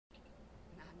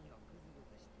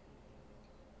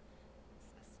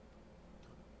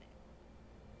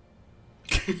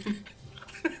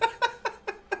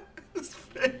His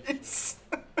face.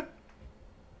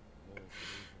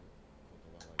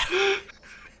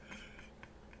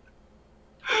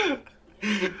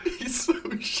 He's so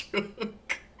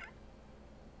shook.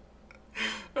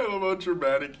 I love how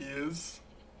dramatic he is.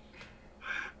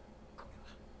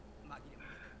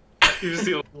 He was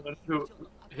the only one who...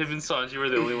 Him and Sanji were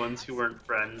the only ones who weren't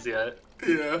friends yet.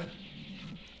 Yeah.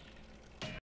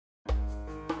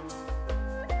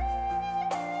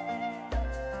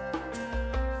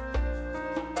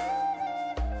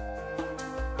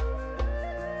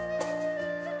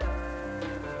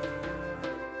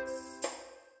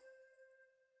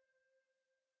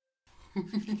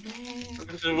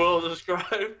 Well,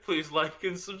 subscribe. Please like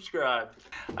and subscribe.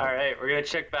 Alright, we're gonna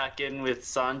check back in with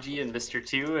Sanji and Mr.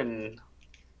 2 and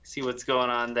see what's going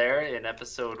on there in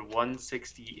episode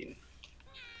 116.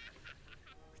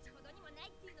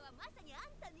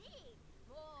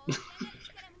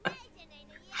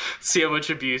 See how much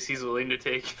abuse he's willing to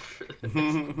take for this.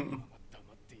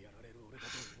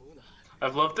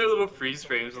 I've loved their little freeze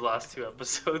frames the last 2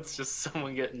 episodes, just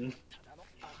someone getting...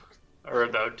 or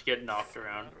about to get knocked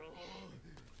around.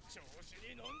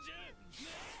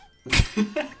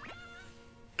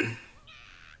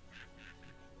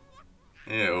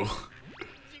 Ew.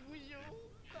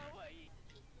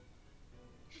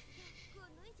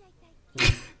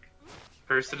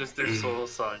 Person is their soul,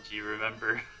 Sanji,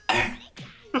 remember.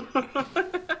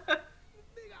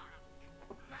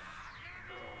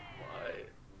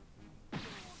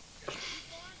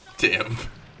 Damn.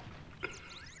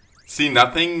 See,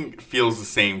 nothing feels the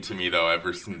same to me, though,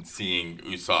 ever since seeing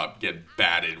Usopp get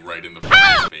batted right in the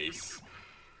face.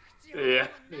 Yeah,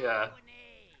 yeah.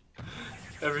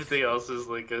 Everything else is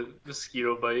like a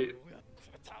mosquito bite.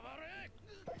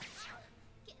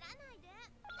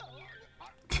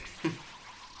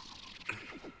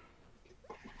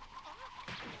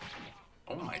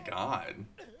 Oh my god.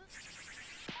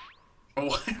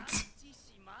 What?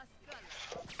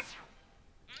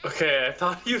 Okay, I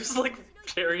thought he was like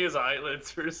tearing his eyelids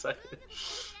for a second.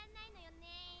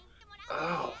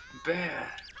 Oh, man.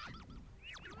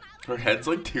 Her head's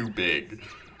like too big.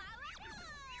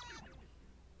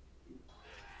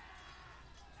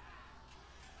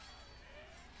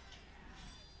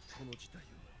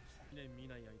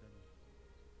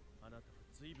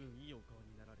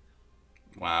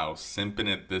 Wow, simping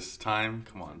it this time?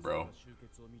 Come on, bro.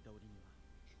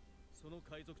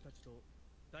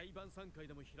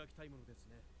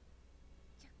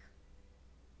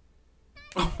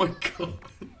 Oh my god.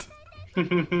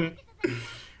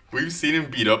 We've seen him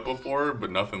beat up before,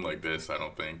 but nothing like this, I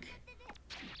don't think.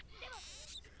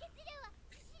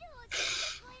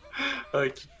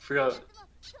 I forgot.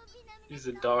 He's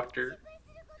a doctor.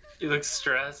 He looks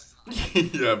stressed.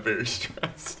 Yeah, very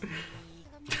stressed.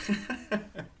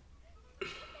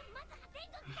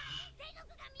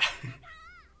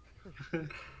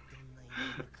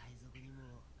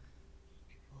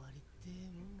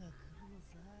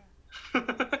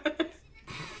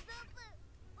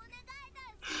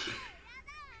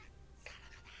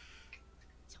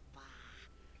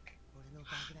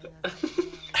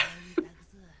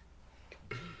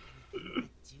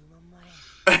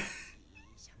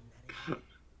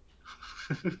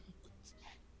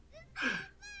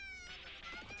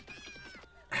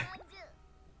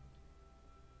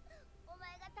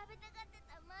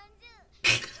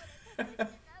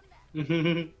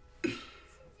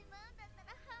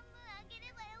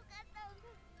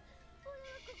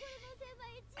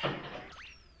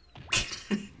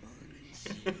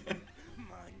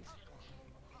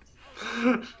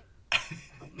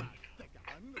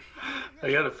 I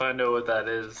gotta find out what that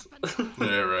is.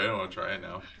 Yeah, right, I want to try it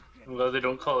now. I'm glad they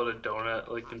don't call it a donut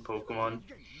like in Pokemon.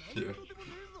 Yeah.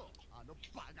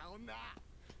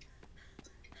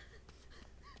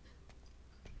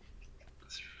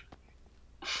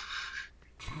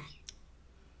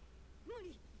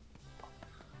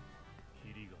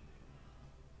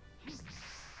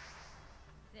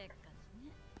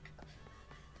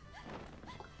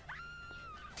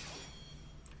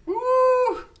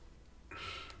 Woo!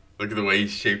 Look at the way he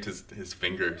shaped his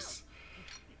fingers.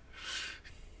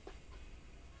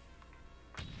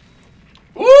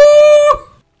 Woo!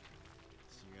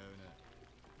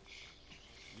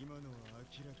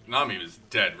 Nami was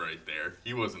dead right there.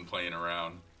 He wasn't playing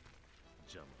around.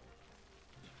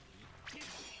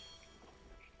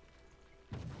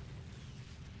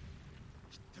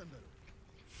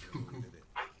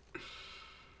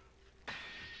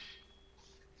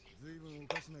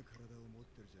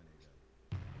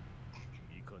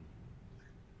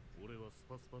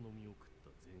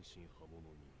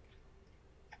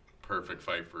 perfect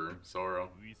fight for Zoro.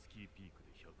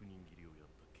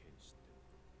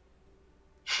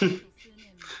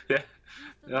 Yeah,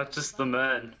 not just the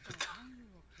men.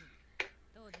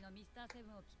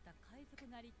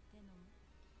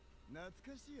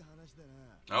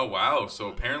 Oh wow, so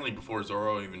apparently before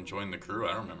Zoro even joined the crew,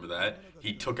 I don't remember that,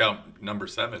 he took out number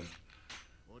 7.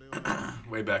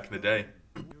 Way back in the day.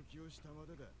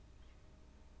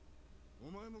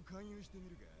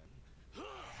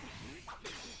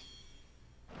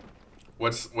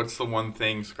 What's the one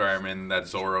thing, Skyrim, that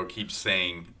Zoro keeps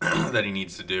saying that he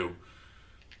needs to do?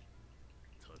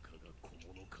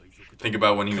 Think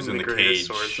about when he was in the cage.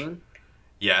 Swordsman?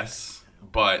 Yes,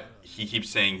 but he keeps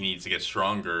saying he needs to get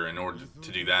stronger. In order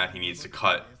to do that, he needs to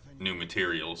cut new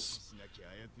materials.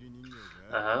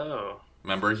 Oh.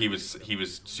 Remember, he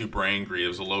was super angry. It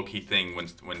was a low-key thing when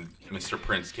Mr.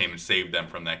 Prince came and saved them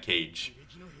from that cage.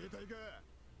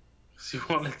 So you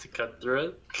wanted to cut through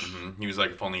it? He was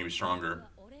like, if only he was stronger.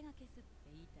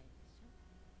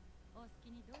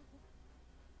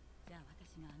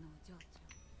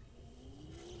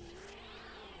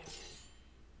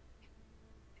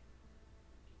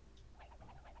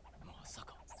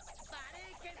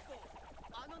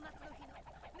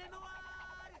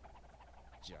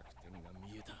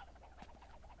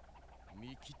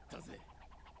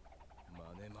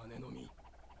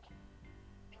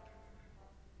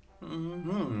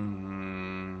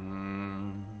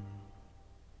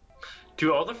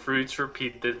 Do all the fruits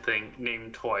repeat the thing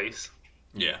name twice?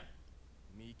 Yeah.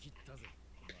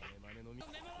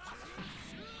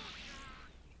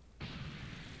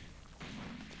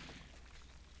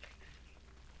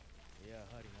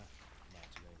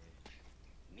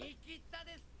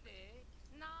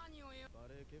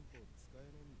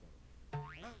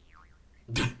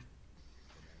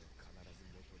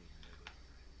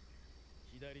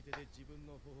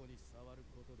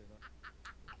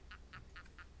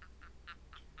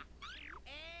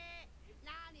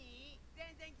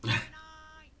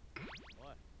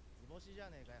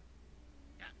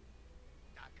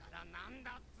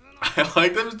 I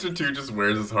like that Mr. 2 just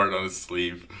wears his heart on his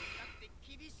sleeve.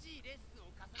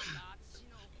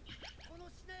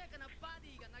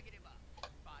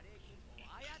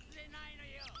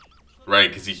 Right,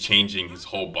 because he's changing his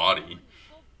whole body.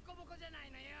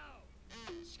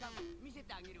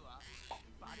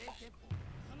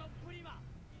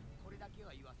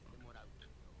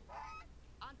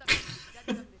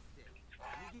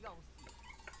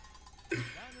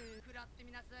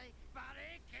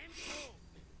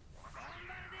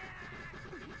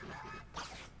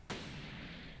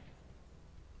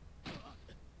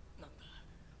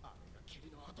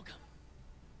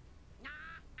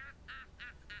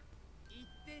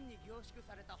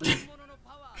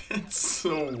 It's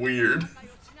so weird.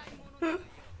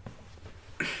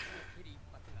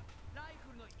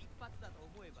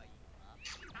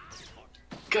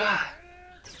 God.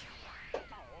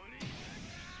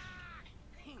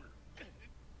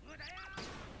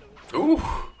 Ooh.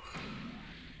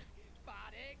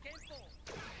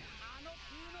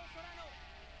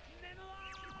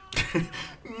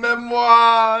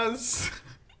 Memoirs.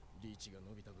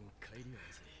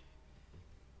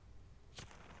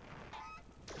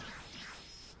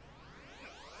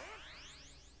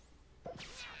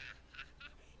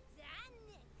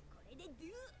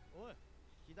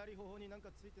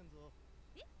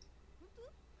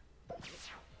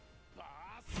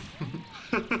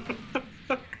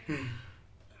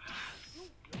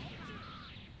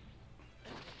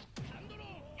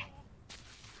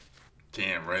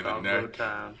 Damn, right in the neck.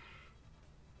 Time.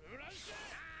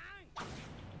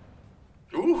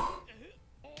 Ooh.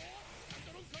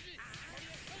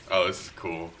 Oh, this is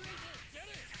cool.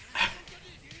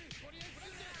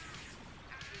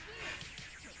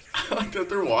 I like that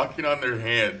they're walking on their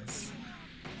hands.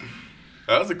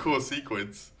 That was a cool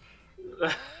sequence.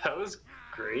 That was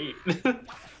great.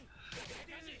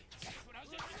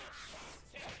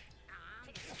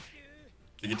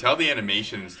 You can tell the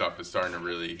animation and stuff is starting to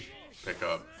really pick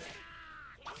up.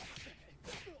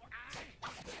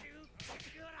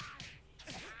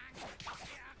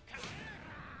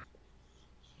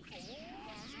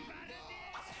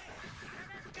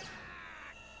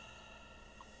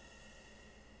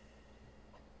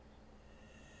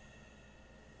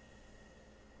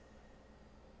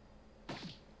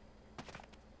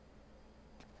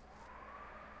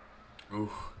 Ooh,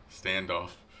 standoff.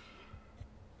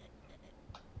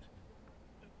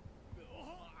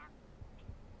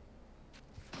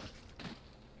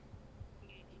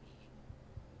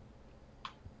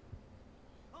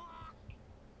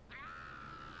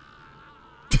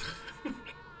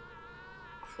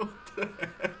 What the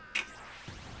heck?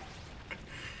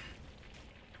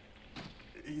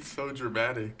 so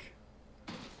dramatic.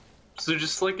 So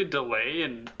just like a delay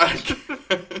and I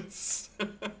guess. I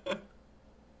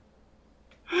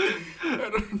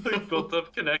don't know. like built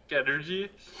up kinetic energy.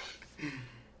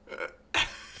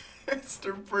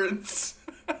 Mr. Prince.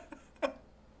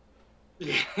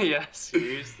 Yeah,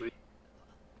 seriously.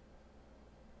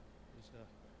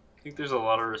 I think there's a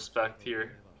lot of respect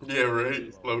here. Yeah,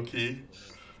 right. Low key.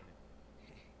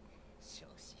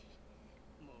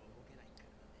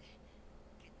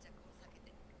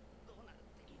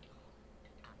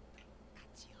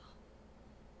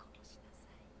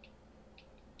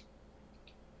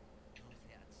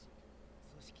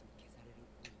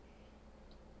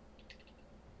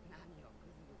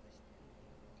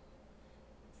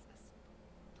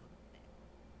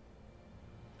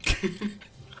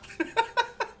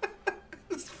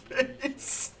 His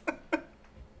face.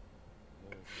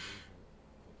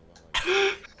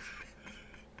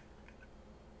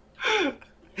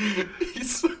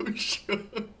 He's so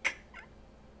shook.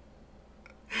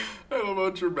 I love how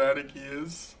dramatic he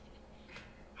is.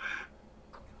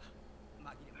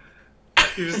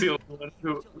 He was the only one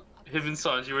who... Him and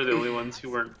Sanji were the only ones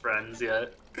who weren't friends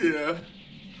yet. Yeah.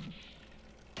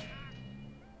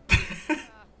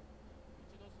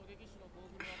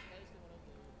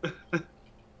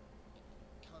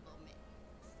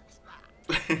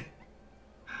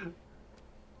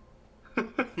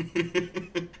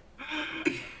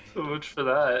 So much for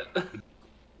that.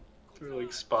 They're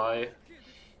like spy.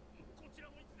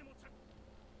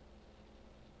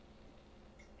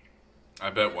 I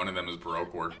bet one of them is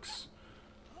Baroque Works.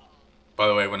 By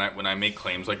the way, when I make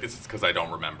claims like this, it's because I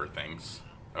don't remember things.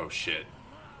 Oh shit.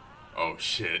 Oh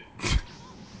shit.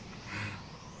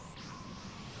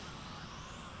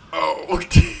 Oh.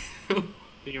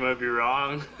 You might be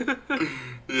wrong.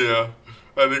 Yeah,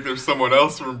 I think there's someone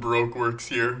else from Baroque Works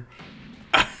here.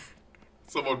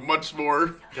 Someone much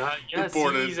more God, yeah,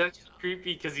 important. see, he's actually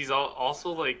creepy because he's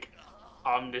also like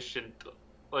omniscient.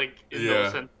 Like in Yeah.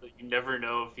 the sense that you never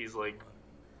know if he's like.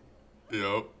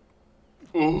 Yep.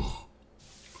 Ooh.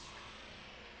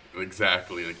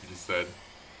 Exactly, like you just said.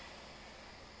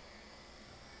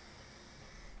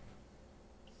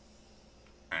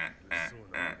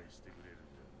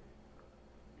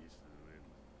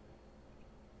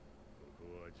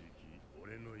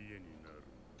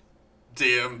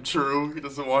 Damn, true. He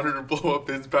doesn't want her to blow up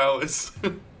his palace.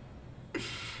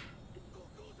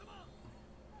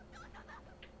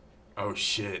 Oh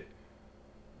shit.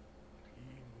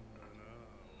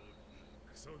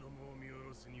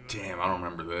 Damn, I don't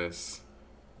remember this.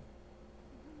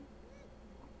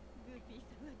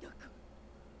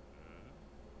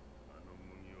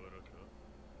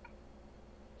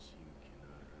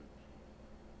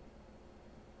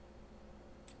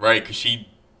 Right, because she...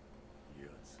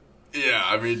 Yeah,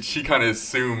 I mean, she kind of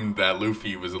assumed that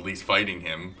Luffy was at least fighting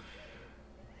him.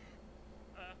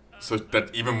 So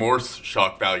that's even more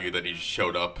shock value that he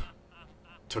showed up,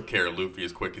 took care of Luffy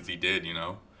as quick as he did, you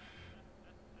know?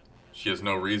 She has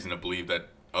no reason to believe that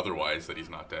otherwise, that he's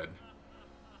not dead.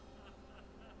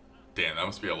 Damn, that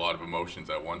must be a lot of emotions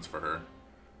at once for her.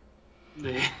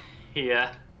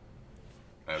 Yeah.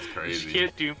 That's crazy. She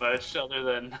can't do much other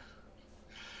than...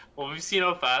 Well, we've seen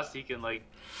how fast he can, like,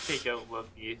 take out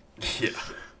Luffy. Yeah.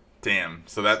 Damn.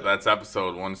 So that's episode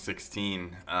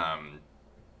 116.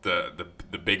 The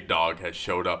big dog has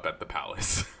showed up at the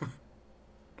palace.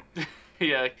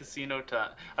 Yeah, casino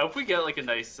time. I hope we get, like, a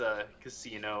nice,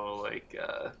 casino, like,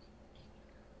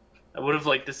 I would have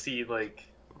liked to see, like,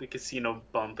 the casino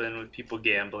bumping with people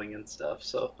gambling and stuff,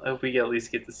 so I hope we at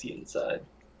least get to see inside.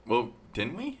 Well,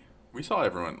 didn't we? We saw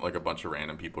everyone, like a bunch of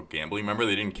random people gambling. Remember,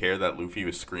 they didn't care that Luffy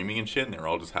was screaming and shit, and they were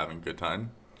all just having a good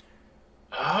time.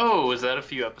 Oh, was that a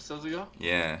few episodes ago?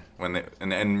 Yeah, when they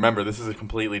and remember, this is a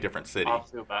completely different city. I'll have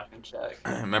to go back and check.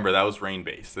 Remember, that was Rain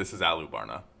Base. This is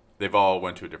Alubarna. They've all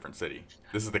went to a different city.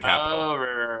 This is the capital. Oh,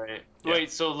 right. Yeah.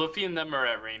 Wait, so Luffy and them are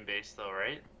at Rain Base, though,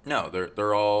 right? No,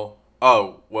 they're all.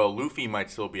 Oh, well, Luffy might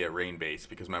still be at Rain Base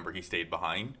because remember he stayed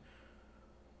behind.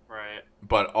 Right.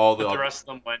 But all But the rest of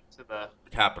them went to the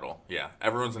capital. Yeah,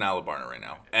 everyone's in Alubarna right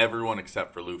now. Everyone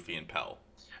except for Luffy and Pell.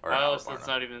 Oh, so it's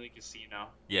not even the casino.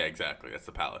 Yeah, exactly. That's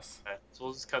the palace. Okay, so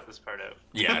we'll just cut this part out.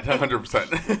 Yeah,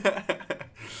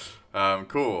 100%.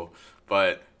 Cool.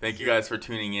 But thank you guys for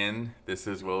tuning in. This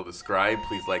is Will Describe.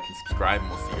 Please like and subscribe, and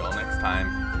we'll see you all next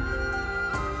time.